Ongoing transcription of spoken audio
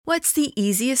What's the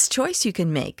easiest choice you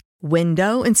can make?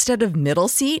 Window instead of middle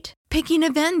seat? Picking a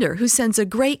vendor who sends a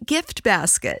great gift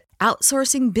basket?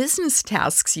 Outsourcing business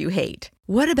tasks you hate?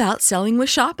 What about selling with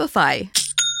Shopify?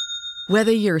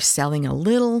 Whether you're selling a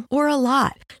little or a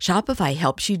lot, Shopify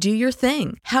helps you do your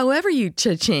thing, however you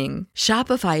cha-ching.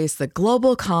 Shopify is the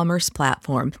global commerce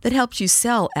platform that helps you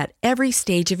sell at every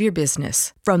stage of your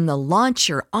business. From the launch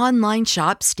your online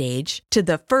shop stage to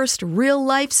the first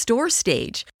real-life store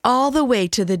stage, all the way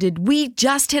to the did we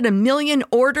just hit a million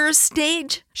orders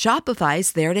stage.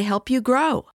 Shopify's there to help you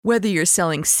grow. Whether you're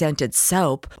selling scented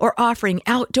soap or offering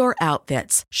outdoor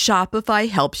outfits, Shopify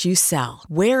helps you sell.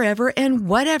 Wherever and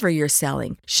whatever you're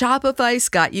selling, Shopify's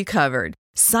got you covered.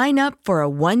 Sign up for a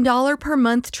 $1 per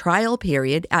month trial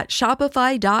period at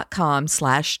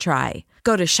shopify.com/try.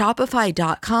 Go to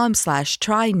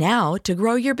shopify.com/try now to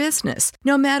grow your business,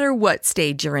 no matter what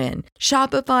stage you're in.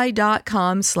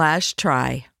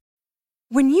 Shopify.com/try.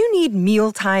 When you need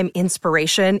mealtime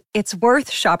inspiration, it's worth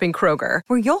shopping Kroger,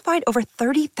 where you'll find over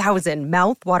 30,000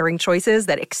 mouth-watering choices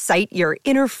that excite your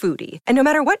inner foodie. And no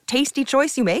matter what tasty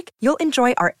choice you make, you'll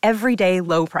enjoy our everyday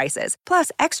low prices, plus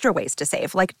extra ways to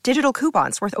save, like digital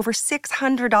coupons worth over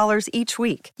 $600 each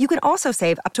week. You can also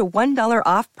save up to $1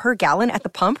 off per gallon at the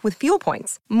pump with fuel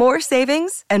points. More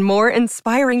savings and more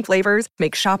inspiring flavors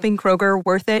make shopping Kroger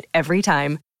worth it every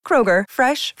time. Kroger,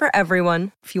 fresh for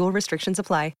everyone. Fuel restrictions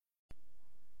apply.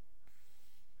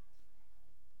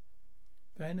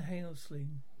 Van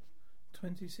Helsing,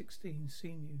 2016,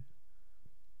 seen you.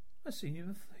 I've seen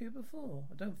you here before.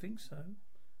 I don't think so.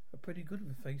 Are pretty good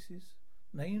with faces.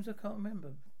 Names I can't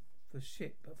remember for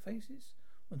shit, but faces?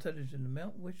 On television, the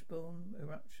Mount Wishbone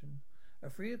eruption.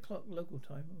 At 3 o'clock local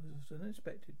time was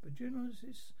unexpected, but do you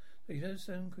notice the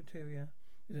Yellowstone criteria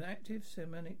is an active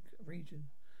seismic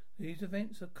region. These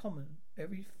events are common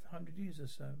every 100 years or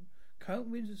so. Current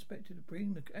winds are expected to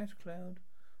bring the ash cloud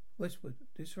westward,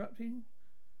 disrupting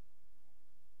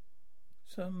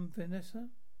some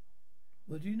Vanessa.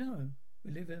 What do you know?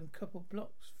 We live in a couple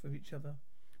blocks from each other.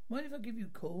 Mind if I give you a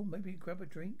call? Maybe grab a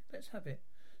drink? Let's have it.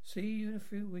 See you in a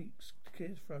few weeks.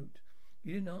 Clear throat.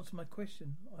 You didn't answer my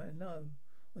question. I know.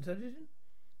 On television?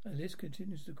 The list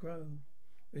continues to grow.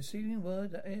 Receiving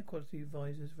word that air quality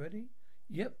advisors ready?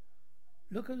 Yep.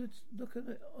 Look at it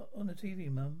on the TV,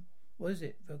 Mum. What is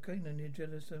it? Volcano near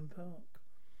Yellowstone Park.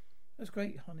 That's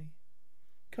great, honey.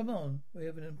 Come on, we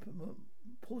have an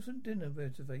important dinner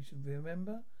reservation,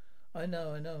 remember? I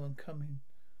know, I'm coming.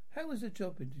 How was the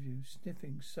job interview?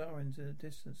 Sniffing, sirens in the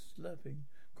distance, slurping,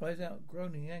 cries out,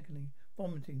 groaning, agony,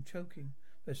 vomiting, choking.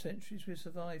 For centuries we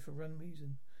survived for one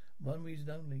reason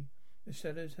only. The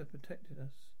shadows have protected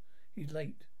us. He's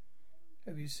late.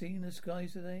 Have you seen the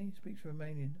skies today? Speaks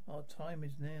Romanian. Our time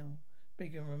is now.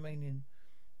 Speaking Romanian.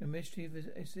 The mystery of his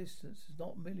existence is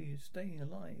not merely staying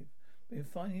alive, but in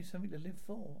finding something to live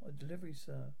for. A delivery,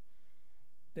 sir.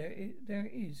 There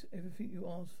is everything you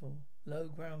asked for. Low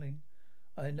growling.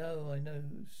 I know.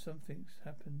 Something's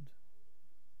happened.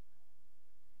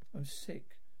 I'm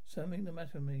sick. Something the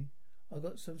matter with me. I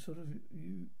got some sort of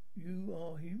you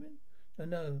are human?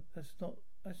 No, that's not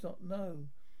no.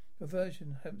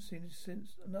 Aversion. Haven't seen it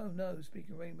since. No.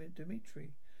 Speaking Romanian,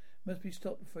 Dimitri. Must be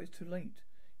stopped before it's too late.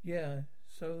 Yeah,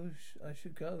 so I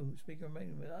should go. Speaking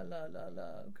Romanian. La.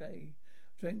 Okay.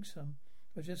 Drink some.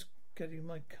 I'm just getting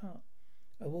my cut.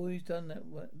 I've always done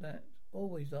that.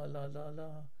 Always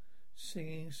la.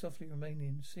 Singing softly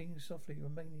Romanian.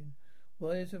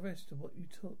 Where's the rest of what you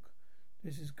took?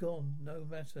 This is gone. No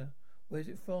matter. Where's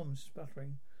it from?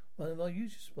 Sputtering. One of our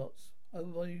usual spots.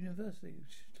 Over by the university.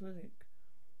 Clinic.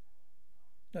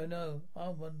 No.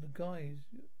 I'm one of the guys.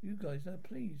 You guys, no,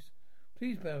 please.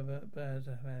 Please, Baz.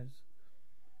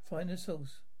 Find the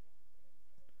source.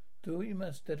 Do what you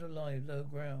must, dead or alive, low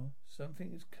growl.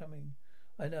 Something is coming.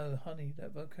 I know, honey,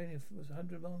 that volcano was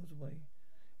 100 miles away.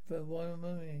 For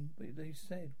Wyoming, but they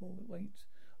said, well, wait.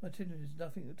 I tell you, there's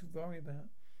nothing to worry about.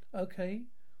 Okay,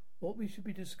 what we should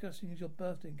be discussing is your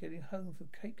birthday and getting home for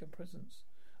cake and presents.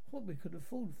 I thought we could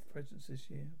afford presents this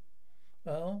year.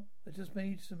 Well, I just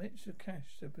made some extra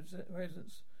cash, so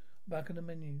presents back on the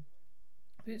menu.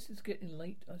 If it's getting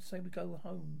late, I'd say we go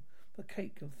home for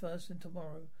cake and first thing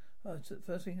tomorrow. But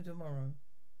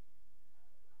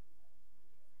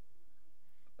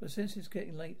since it's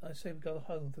getting late, I say we go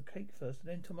home for cake first, and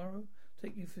then tomorrow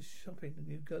take you for shopping, and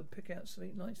you go pick out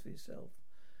something nice for yourself.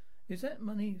 Is that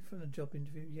money from the job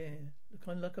interview? Yeah,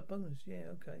 kind of like a bonus.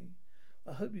 Yeah, okay.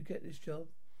 I hope you get this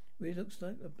job. Really looks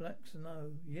like a black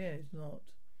snow. Yeah, it's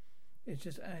not. It's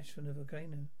just ash from the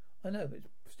volcano. I know, but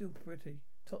it's still pretty.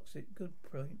 Toxic. Good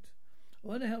point. I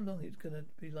wonder how long it's going to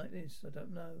be like this. I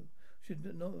don't know. Should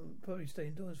not probably stay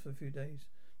indoors for a few days.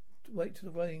 wait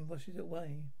till the rain washes it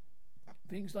away.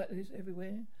 Things like this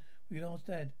everywhere. We can ask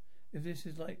Dad if this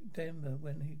is like Denver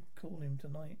when he called him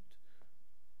tonight.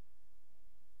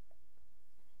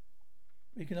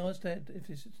 We can ask Dad if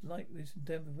this is like this in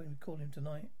Denver when we called him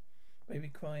tonight. Baby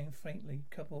crying faintly,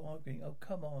 couple arguing. Oh,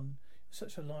 come on. You're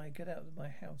such a lie. Get out of my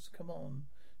house. Come on.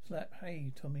 Slap.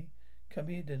 Hey, Tommy. Come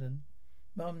here, Dylan.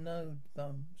 Mum, no,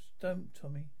 Mum. Don't,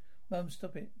 Tommy. Mum,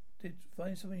 stop it.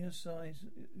 Find someone your size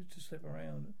to slip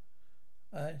around.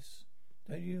 Alice,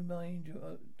 don't you mind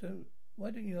your...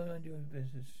 Why don't you mind your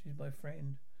business? She's my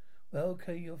friend. Well,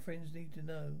 okay, your friends need to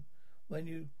know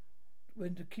when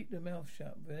to keep their mouth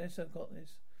shut. Vanessa got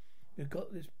this. You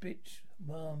got this, bitch.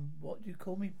 Mum, what do you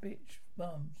call me, bitch?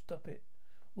 Mum, stop it.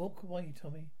 Walk away,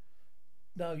 Tommy.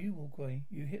 No, you walk away.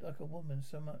 You hit like a woman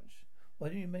so much. Why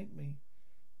don't you make me?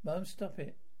 Mum, stop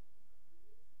it.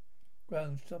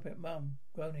 Groan, stop it, Mum.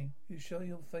 Groaning. You show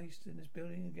your face in this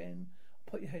building again, I'll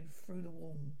put your head through the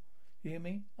wall. You hear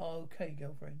me? Oh, okay,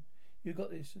 girlfriend. You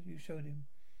got this. You showed him.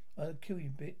 I'll kill you,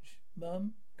 bitch.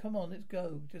 Mum, come on, let's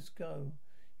go. Just go.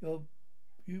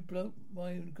 You bloke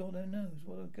my God knows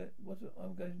what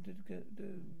I'm going to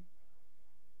do.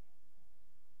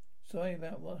 Sorry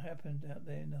about what happened out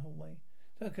there in the hallway.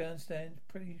 It's okay, I understand.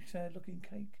 Pretty sad looking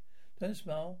cake. Don't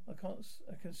smile. I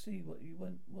can see what you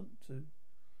want to.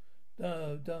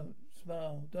 No, don't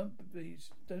smile. Don't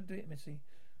please. Don't do it, Missy.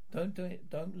 Don't do it.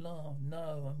 Don't laugh.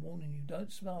 No, I'm warning you.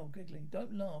 Don't smile, giggling.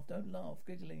 Don't laugh. Don't laugh,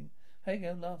 giggling. Hey,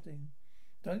 girl, laughing.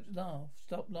 Don't laugh.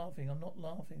 Stop laughing. I'm not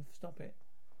laughing. Stop it.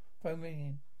 Phone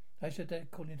ringing. That's your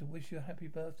dad calling to wish you a happy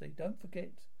birthday. Don't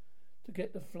forget to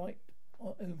get the flight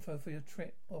info for your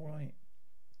trip. All right.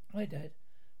 Hi, Dad.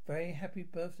 Very happy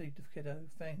birthday, kiddo.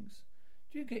 Thanks.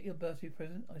 Did you get your birthday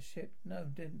present I shipped? No,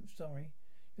 didn't. Sorry.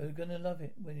 You're gonna love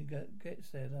it when it gets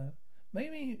there, though.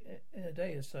 Maybe in a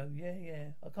day or so.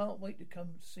 Yeah. I can't wait to come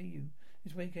see you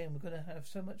this weekend. We're gonna have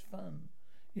so much fun.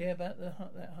 Yeah, about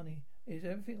that, honey. Is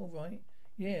everything all right?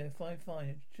 Yeah,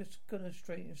 fine. Just gonna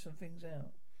straighten some things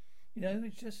out. You know,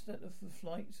 it's just that the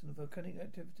flights and the volcanic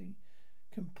activity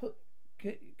can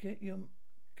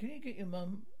you get your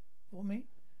mum for me?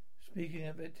 Speaking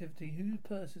of activity, whose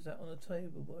purse is that on the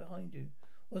table behind you?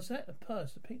 What's that? A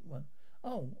purse, a pink one.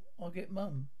 Oh, I'll get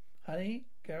Mum. Honey,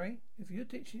 Gary, if you're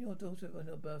ditching your daughter on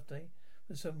her birthday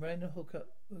for some random hookup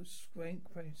with swank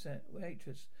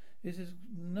waitress, this has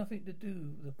nothing to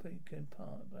do with the pink and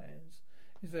part plans.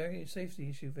 It's a safety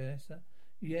issue, Vanessa.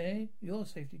 Yeah, your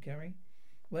safety, Gary.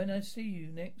 When I see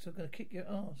you next, I'm going to kick your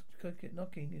ass.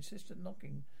 Knocking, insistent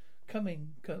knocking.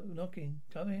 Knocking.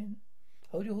 Come in.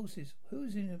 Hold your horses.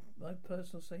 Who's in my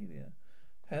personal saviour?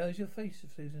 How's your face,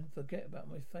 Susan? Forget about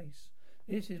my face.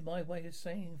 This is my way of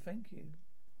saying thank you.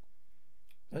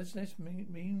 Does this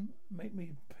mean make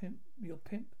me your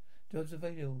pimp? Jobs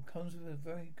available. Comes with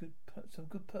some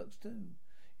good perks too.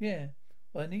 Yeah,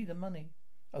 but I need the money.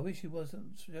 I wish he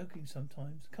wasn't joking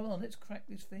sometimes. Come on, let's crack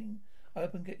this thing. I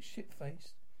hope and get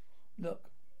shit-faced. Look,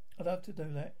 I'd love to do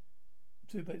that.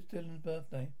 Too bad it's Dylan's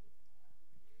birthday.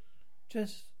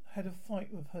 Just had a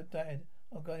fight with her dad.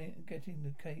 I'm getting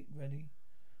the cake ready.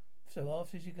 So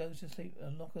after she goes to sleep,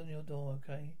 I'll knock on your door,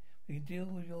 okay? We can deal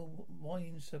with your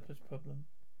wine surplus problem.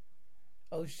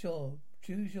 Oh, sure.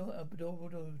 Choose your adorable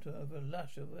daughter over a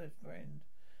lush of her friend.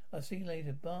 I'll see you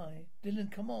later. Bye.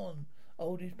 Dylan, come on.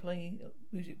 Music plays.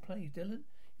 Dylan, you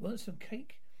want some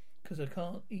cake? 'Cause I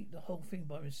can't eat the whole thing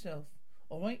by myself.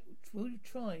 All right, will you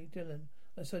try, Dylan?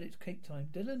 I said it's cake time.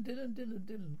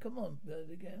 Dylan. Come on,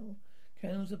 baby girl.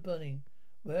 Candles are burning.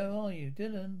 Where are you,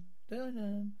 Dylan?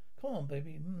 Come on,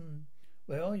 baby.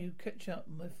 Where are you? Catch up,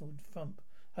 muffled thump.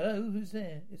 Hello, who's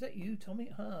there? Is that you,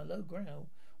 Tommy? Low growl.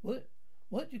 What?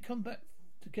 You come back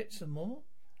to get some more?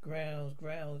 Growls.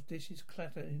 Dishes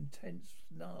clatter, intense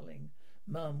snarling.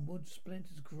 Mum, wood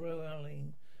splinters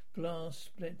growling. Glass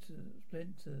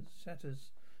splinters,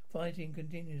 shatters. Fighting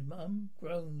continues. Mum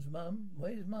groans. Mum,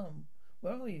 where's Mum?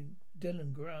 Where are you?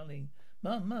 Dylan growling.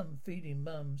 Mum, feeding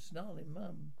Mum, snarling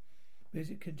Mum.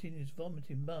 Music continues,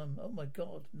 vomiting Mum. Oh my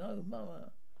God, no,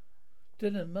 Mama.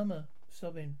 Dylan, Mama,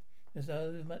 sobbing as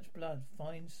though there's much blood.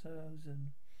 Fine,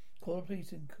 Susan. Call the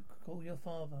police and call your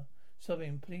father.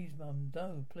 Sobbing, please, Mum,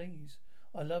 no, please.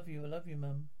 I love you,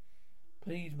 Mum.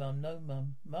 Please, Mum, no,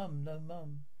 Mum. Mum, no,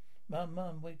 Mum.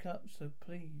 Mum, wake up, so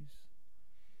please.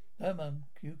 No, Mum,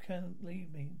 you can't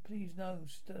leave me. Please, no,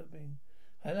 disturbing.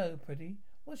 Hello, pretty.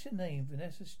 What's your name?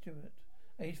 Vanessa Stewart.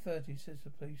 Age 30, says the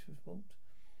police report.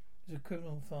 It's a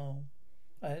criminal file.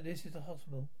 This is the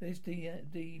hospital. This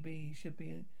DB should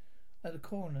be at the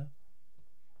coroner.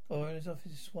 Or in his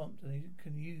office is swamped and he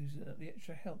can use the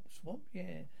extra help. Swamped?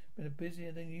 Yeah. Been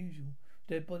busier than usual.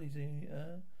 Dead bodies in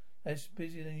Less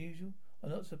busy than usual? I'm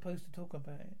not supposed to talk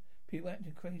about it. People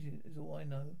acting crazy is all I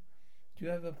know. Do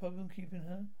you have a problem keeping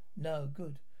her? No,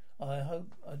 good. I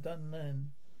hope I done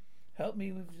then. Help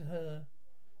me with her.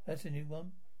 That's a new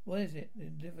one. What is it?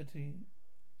 Liquidity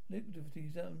is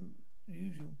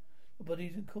unusual. My body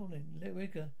isn't calling.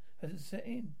 Rigor hasn't set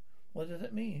in. What does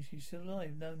that mean? She's still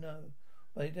alive? No.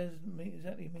 But it doesn't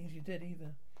exactly mean she's dead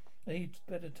either. I need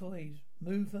better toys.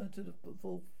 Move her to the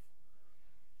fourth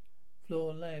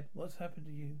floor lab. What's happened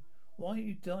to you? Why are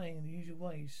you dying in the usual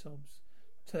way? He sobs.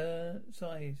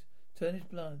 Sighs. Turn his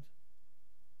blood.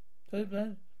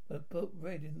 But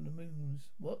red in the moons.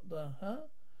 What the huh?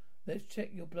 Let's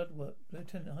check your blood work.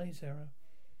 Lieutenant, hi Sarah.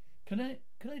 Can I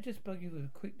just bug you with a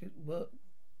quick work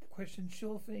question?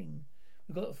 Sure thing.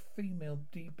 We've got a female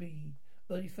DB,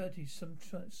 early 30s, some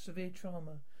severe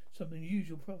trauma, some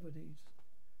unusual properties.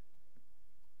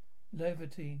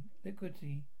 Liquidity,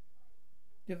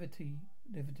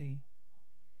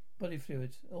 body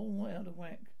fluids, all out of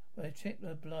whack. But I checked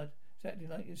her blood. It's acting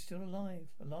like you're still alive.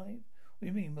 Alive? What do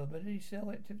you mean? Mobility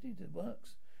cell activity that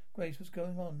works? Grace, what's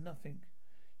going on? Nothing.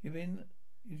 We've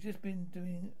just been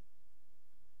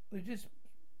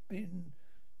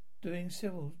doing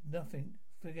civil. Nothing.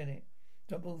 Forget it.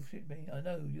 Don't bullshit me. I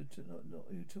know you're too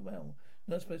well.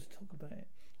 You're not supposed to talk about it.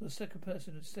 You're the second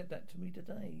person who said that to me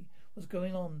today. What's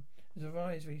going on? There's a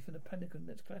rise reef and a pentagon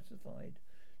that's classified.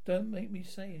 Don't make me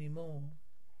say any more.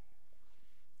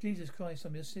 Jesus Christ,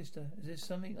 I'm your sister. Is this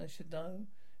something I should know?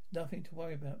 Nothing to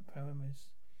worry about, Paramis.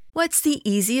 What's the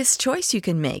easiest choice you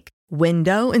can make?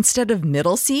 Window instead of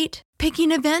middle seat?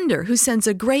 Picking a vendor who sends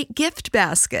a great gift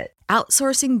basket?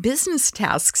 Outsourcing business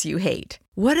tasks you hate?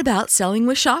 What about selling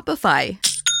with Shopify?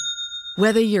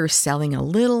 Whether you're selling a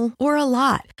little or a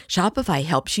lot, Shopify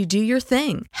helps you do your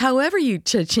thing, however you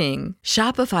cha-ching.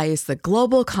 Shopify is the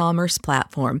global commerce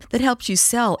platform that helps you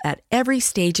sell at every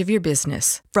stage of your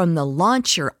business. From the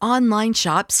launch your online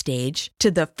shop stage to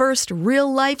the first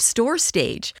real-life store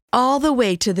stage, all the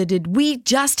way to the did we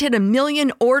just hit 1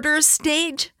 million orders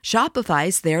stage.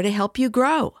 Shopify's there to help you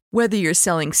grow. Whether you're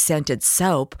selling scented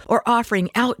soap or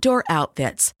offering outdoor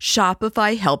outfits,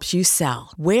 Shopify helps you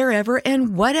sell. Wherever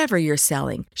and whatever you're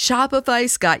selling,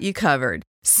 Shopify's got you covered.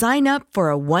 Sign up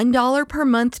for a $1 per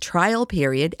month trial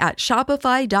period at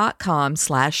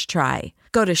shopify.com/try.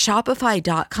 Go to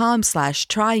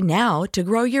shopify.com/try now to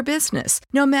grow your business,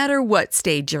 no matter what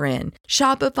stage you're in.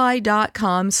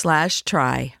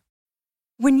 Shopify.com/try.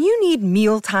 When you need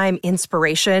mealtime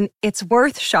inspiration, it's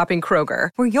worth shopping Kroger,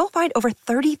 where you'll find over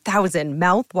 30,000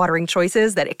 mouth-watering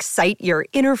choices that excite your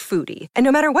inner foodie. And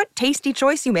no matter what tasty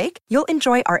choice you make, you'll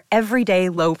enjoy our everyday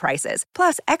low prices,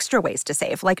 plus extra ways to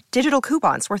save, like digital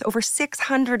coupons worth over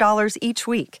 $600 each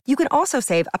week. You can also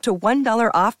save up to $1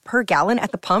 off per gallon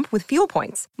at the pump with fuel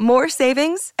points. More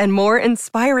savings and more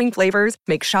inspiring flavors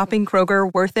make shopping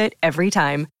Kroger worth it every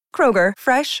time. Kroger,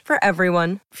 fresh for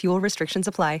everyone. Fuel restrictions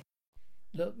apply.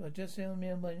 Look, I just sent me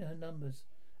her numbers.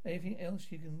 Anything else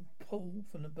you can pull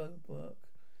from the boat work,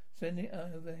 send it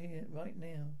over here right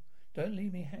now. Don't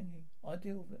leave me hanging. I'll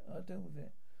deal with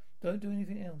it. Don't do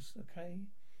anything else, okay?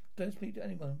 Don't speak to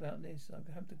anyone about this. I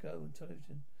have to go on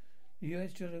television. The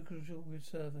U.S. Geological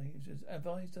Survey has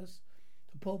advised us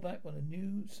to pull back on a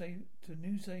new safe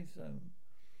zone.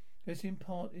 This in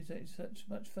part is that it's such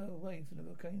much further away from the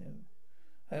volcano.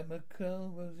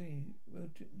 McCall Rose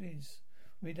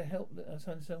me to help us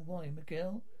understand why.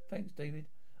 Miguel, thanks, David.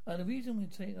 And the reason we're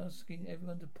asking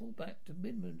everyone to pull back to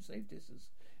minimum safe distance,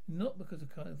 not because the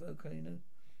kind of volcano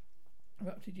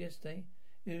erupted yesterday,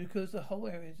 is because the whole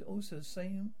area is also the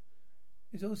same.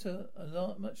 Is also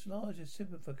a much larger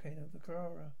supervolcano, the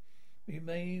Carrara. We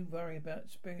may worry about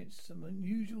experiencing some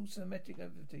unusual seismic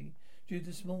activity due to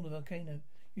the smaller volcano.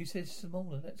 You said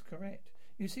smaller, that's correct.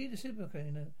 You see, the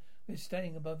supervolcano we're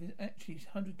staying above is actually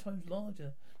 100 times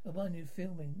larger than one you're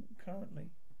filming currently.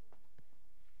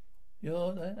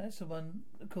 That's the one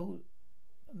called.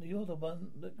 You're the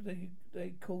one that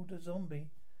they called a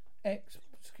zombie.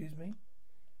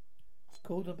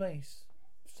 Call the base.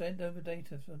 Send over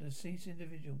data for the deceased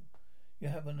individual you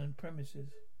have on the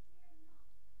premises.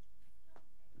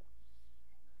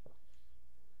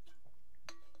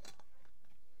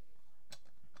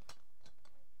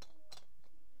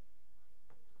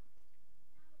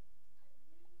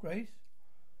 Grace?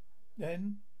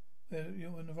 Then,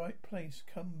 you're in the right place.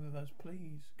 Come with us,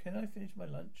 please. Can I finish my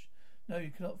lunch? No,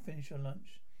 you cannot finish your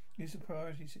lunch. It's a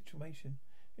priority situation.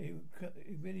 You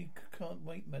really can't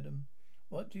wait, madam.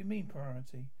 What do you mean,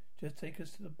 priority? Just take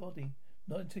us to the body.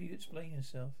 Not until you explain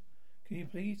yourself. Can you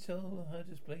please tell her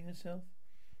to explain herself?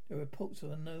 There are reports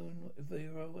of a known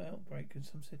viral outbreak in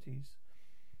some cities.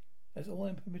 That's all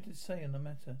I'm permitted to say on the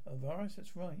matter. A virus?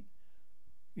 That's right.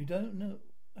 You don't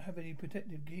have any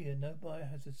protective gear, no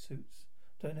biohazard suits.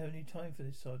 Don't have any time for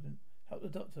this, Sergeant. Help the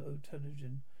doctor,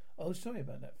 television. Oh, sorry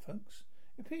about that, folks.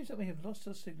 It appears that we have lost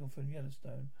our signal from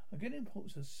Yellowstone. I'm getting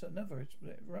reports of another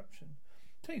eruption.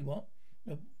 Tell you what,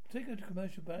 I'll take a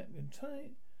commercial back and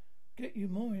get you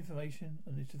more information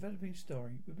on this developing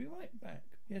story. We'll be right back.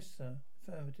 Yes, sir.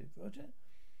 Affirmative. Roger.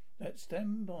 Let's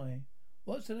stand by.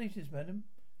 What's the latest, madam?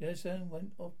 Yellowstone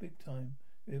went off big time.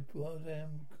 We've brought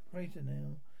down crater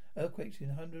now. Earthquakes in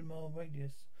 100-mile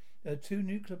radius. There are 2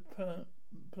 nuclear plant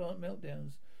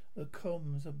meltdowns. The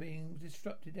comms are being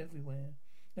disrupted everywhere.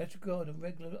 National Guard and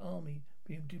regular army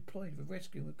being deployed for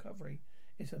rescue and recovery.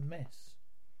 It's a mess.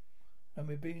 And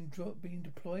we're being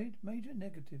deployed? Major?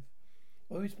 Negative.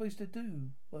 What are we supposed to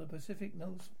do? Well, the Pacific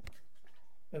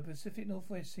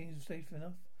Northwest seems safe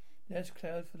enough. There's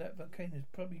cloud for that volcano is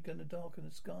probably going to darken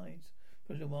the skies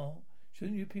for a little while.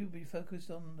 Shouldn't you people be focused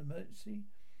on the emergency?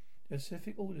 The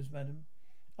Pacific orders, madam.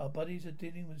 Our buddies are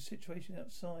dealing with the situation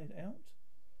outside. Out?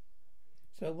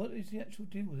 So what is the actual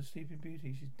deal with the Sleeping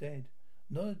Beauty? She's dead.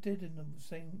 Not dead in the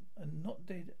same, and not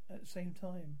dead at the same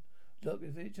time. Look,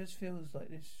 if it just feels like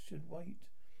this should wait.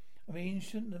 I mean,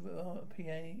 shouldn't the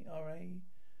PARA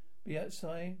be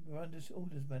outside? We're under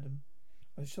orders, madam.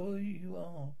 I'm sure you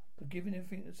are, but given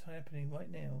everything that's happening right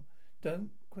now,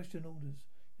 don't question orders.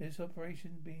 This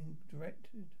operation being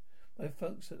directed by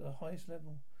folks at the highest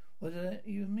level. What does that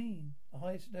even mean? The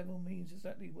highest level means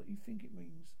exactly what you think it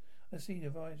means. I see the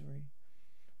advisory.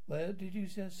 Well, did you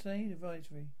just say the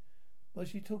advisory?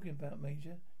 What's she talking about,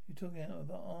 Major? You're talking out of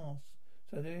her arse.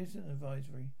 So there is an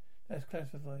advisory. That's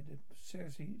classified.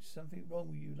 Seriously, something wrong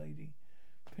with you, lady.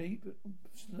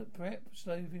 Prep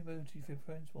slavery mobility for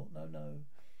transport. No.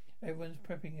 Everyone's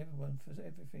prepping everyone for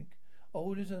everything.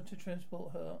 Orders are to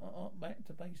transport her back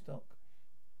to base dock.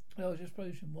 Large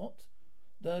explosion. What?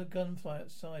 The gunfire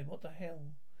outside. What the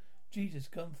hell? Jesus,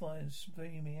 gunfire and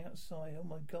screaming outside. Oh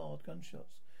my God,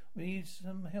 gunshots. We need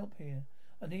some help here.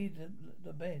 I need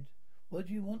the bed. What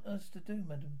do you want us to do,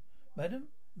 madam? Madam?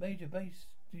 Major base,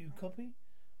 do you copy?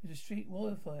 There's a street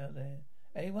wildfire out there.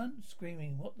 A1?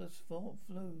 Screaming. What the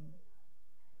flu?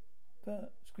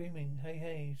 Screaming.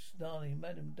 Hey, snarling.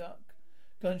 Madam, duck.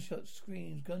 Gunshots,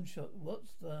 screams, gunshot.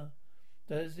 What's the...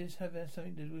 Does this have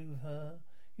something to do with her?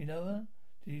 You know her?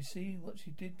 Did you see what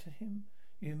she did to him?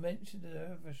 You mentioned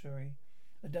her adversary.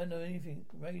 I don't know anything.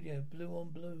 Radio, blue on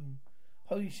blue.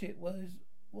 Holy shit,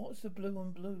 what's the blue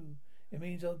on blue? It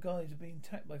means our guys are being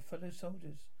attacked by fellow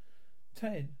soldiers.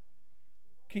 Ted,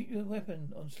 keep your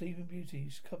weapon on Sleeping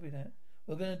Beauties. Copy that.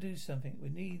 We're going to do something. We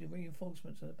need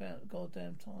reinforcements at about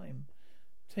goddamn time.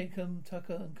 Take them,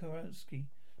 Tucker and Karansky.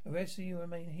 The rest of you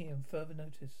remain here and further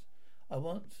notice. I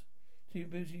want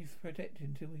Sleeping Beauty protected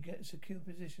until we get a secure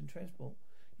position. Transport.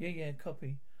 Yeah,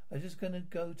 copy. I'm just going to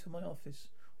go to my office.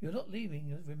 You're not leaving.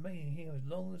 You're remaining here as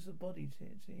long as the body's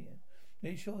here. Are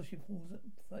you sure she pulls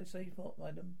it safe up,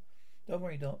 madam? Don't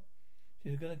worry, Doc.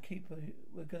 We're going to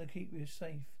keep you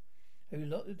safe. Have you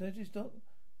locked the dodges, Doc?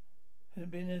 Have you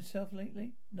been herself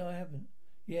lately? No, I haven't.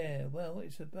 Yeah, well,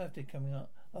 it's her birthday coming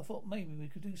up. I thought maybe we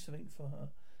could do something for her.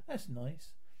 That's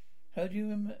nice. How do you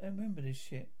remember this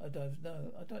shit? I don't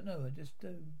know. I just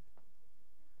do.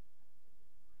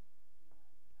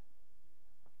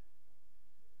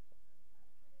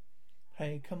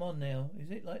 Hey, come on now.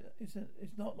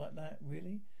 It's not like that,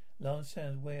 really. Lance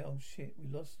sounds way. Oh shit,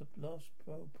 we lost the last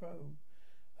pro.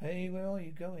 Hey, where are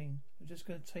you going? I'm just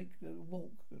going to take a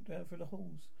walk down through the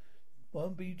halls.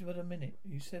 Won't be but a minute.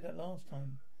 You said that last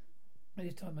time.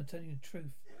 This time I'm telling you the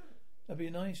truth. That'd be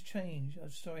a nice change. I'm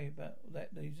sorry about that.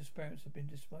 These experiments have been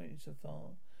disappointing so far.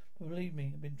 But believe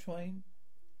me, I've been trying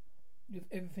with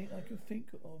everything I could think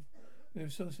of. With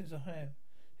resources I have.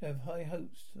 I have high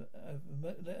hopes of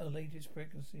our latest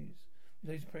pregnancies.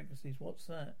 What's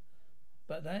that?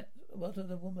 But that? What of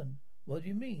the woman? What do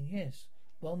you mean? Yes.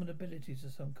 Vulnerabilities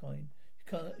of some kind.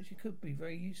 She could be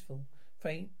very useful.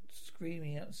 Faint,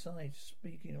 screaming outside,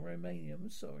 speaking in Romanian. I'm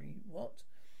sorry. What?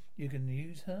 You can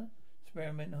use her?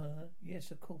 Experiment on her? Yes,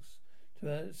 of course. To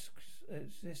her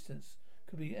existence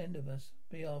could be the end of us.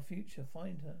 Be our future.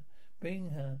 Find her. Bring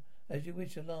her as you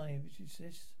wish alive. She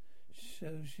exists.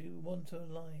 So she want her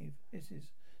alive. So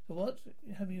what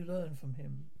have you learned from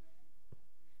him?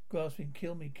 Grasping,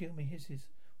 kill me, hisses.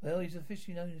 Well, he's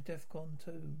officially known as DEFCON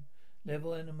 2.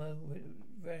 Level animal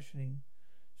rationing.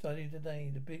 Starting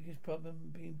today, the biggest problem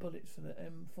being bullets for the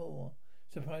M4.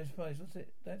 Surprise. What's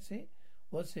it? That's it?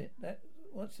 What's it?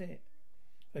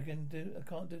 I can't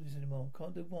do this anymore.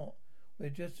 Can't do what?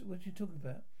 What are you talking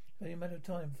about? It's only a matter of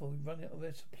time before we run out of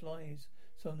our supplies.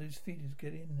 Some of those feeders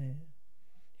get in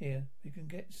there. here. We can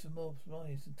get some more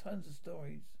supplies and tons of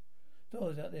stories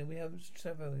out there we haven't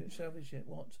salvaged yet.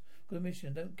 What? Got a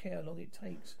mission. Don't care how long it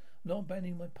takes. I'm not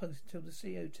abandoning my post until the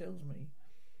CEO tells me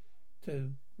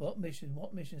to. What mission?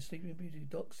 What mission? Sleeping Beauty.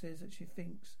 Doc says that she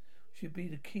thinks she'd be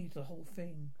the key to the whole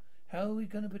thing. How are we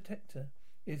going to protect her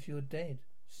if you're dead?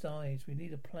 Sighs. We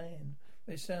need a plan.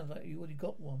 It sounds like you already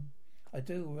got one. I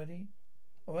do already.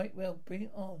 All right. Well, bring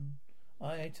it on.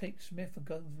 I take Smith and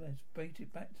Gomez. Bait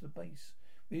it back to the base.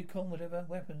 Recon whatever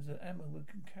weapons and ammo we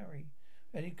can carry.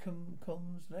 Any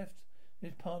comms left in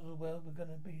this part of the world, we're going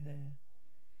to be there.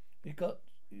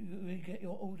 We get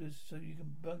your orders so you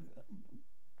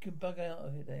can bug out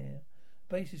of it there.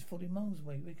 Base is 40 miles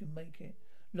away. We can make it.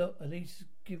 Look, at least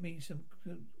give me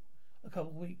a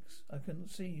couple of weeks. I can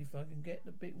see if I can get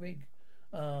the big rig.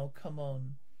 Oh, come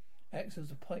on.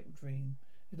 Axel's a pipe dream.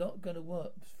 It's not going to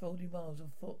work. 40 miles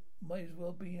on foot. Might as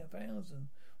well be 1,000.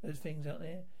 Those things out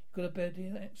there. You've got a better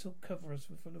deal, Axel? Cover us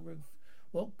from the roof.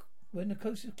 Well, when the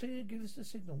coast is clear, give us the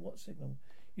signal. What signal?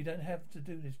 You don't have to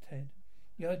do this, Ted.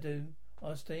 Yeah, I do.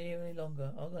 I'll stay here any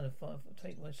longer. I'm going to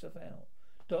take myself out.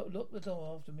 Lock the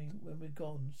door after me when we're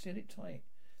gone. Seal it tight.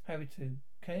 Harry too.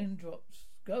 Cannon drops.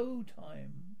 Go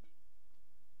time.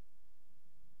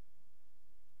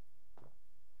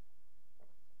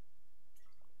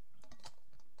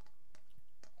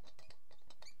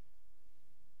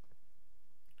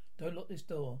 Don't lock this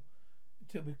door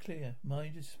until we're clear.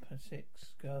 Mind is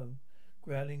 6. Go.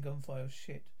 Growling, gunfire,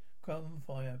 shit.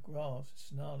 Gunfire, grass,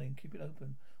 snarling. Keep it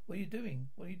open. What are you doing?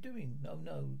 What are you doing?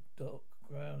 No, Doc.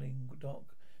 Growling,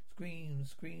 Doc.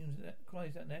 Screams,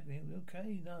 cries out in agony. You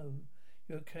okay? No.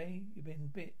 You okay? You've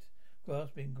been bit.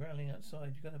 Grasping, growling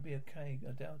outside. You're going to be okay.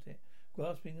 I doubt it.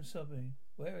 Grasping and sobbing.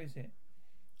 Where is it?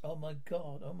 Oh my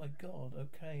God.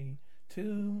 Okay.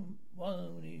 2,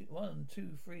 1,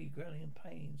 2, 3. Growling in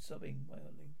pain. Sobbing,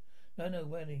 wailing. No,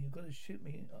 wailing. You've got to shoot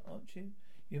me, aren't you?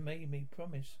 You made me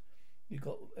promise. You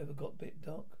ever got bit,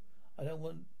 Doc? I didn't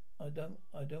want. I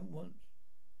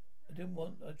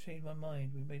changed my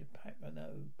mind. We made a pact. I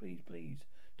know. Please.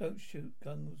 Don't shoot.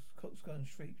 Cops, guns,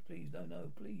 shrieks. Please,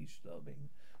 no, please. Sobbing.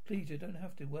 Please, you don't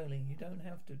have to. Wailing. You don't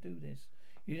have to do this.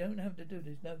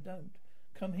 No, don't.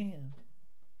 Come here.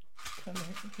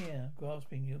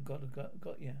 Grasping. You got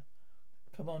you.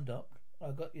 Come on, Doc.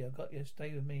 I got you.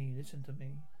 Stay with me. Listen to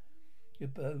me. You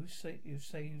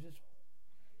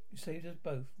saved us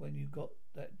both when you got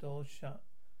that door shut.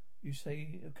 You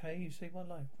say, okay, you saved my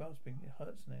life. Grasping, it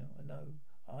hurts now.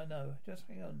 I know. Just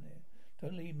hang on there.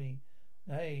 Don't leave me.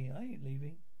 Hey, I ain't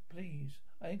leaving. Please.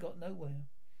 I ain't got nowhere.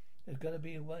 There's got to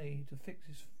be a way to fix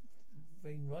this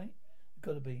thing, right? There's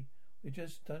got to be. We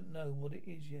just don't know what it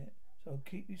is yet. So I'll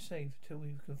keep you safe till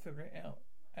we can figure it out.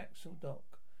 Axel,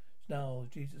 Doc. Snarls,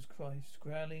 Jesus Christ.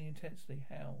 Growling intensely.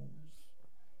 Howls.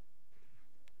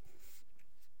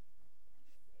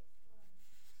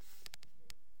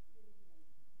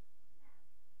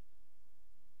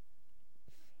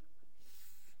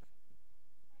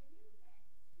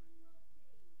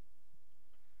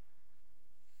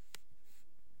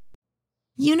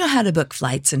 You know how to book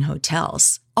flights and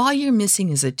hotels. All you're missing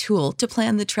is a tool to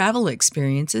plan the travel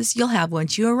experiences you'll have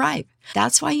once you arrive.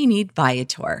 That's why you need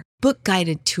Viator. Book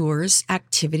guided tours,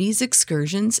 activities,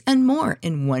 excursions, and more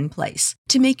in one place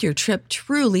to make your trip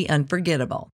truly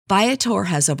unforgettable. Viator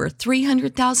has over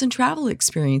 300,000 travel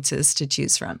experiences to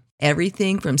choose from.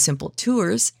 Everything from simple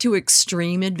tours to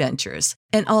extreme adventures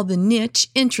and all the niche,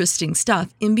 interesting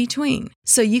stuff in between.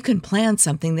 So you can plan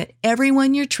something that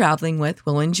everyone you're traveling with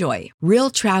will enjoy. Real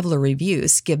traveler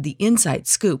reviews give the inside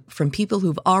scoop from people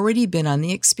who've already been on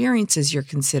the experiences you're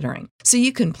considering. So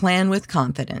you can plan with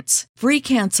confidence. Free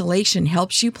cancellation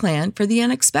helps you plan for the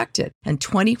unexpected. And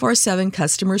 24/7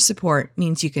 customer support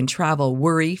means you can travel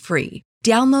worry-free.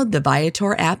 Download the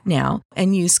Viator app now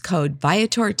and use code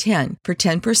Viator10 for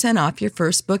 10% off your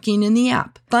first booking in the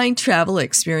app. Find travel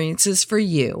experiences for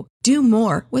you. Do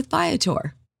more with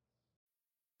Viator.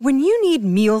 When you need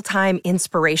mealtime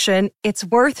inspiration, it's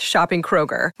worth shopping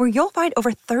Kroger, where you'll find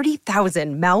over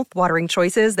 30,000 mouth-watering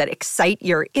choices that excite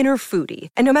your inner foodie.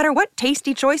 And no matter what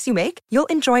tasty choice you make, you'll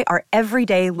enjoy our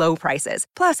everyday low prices,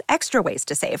 plus extra ways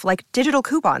to save, like digital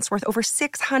coupons worth over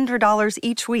 $600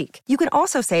 each week. You can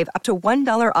also save up to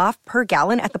 $1 off per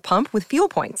gallon at the pump with fuel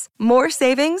points. More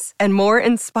savings and more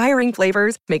inspiring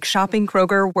flavors make shopping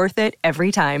Kroger worth it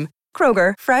every time.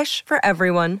 Kroger, fresh for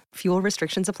everyone. Fuel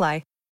restrictions apply.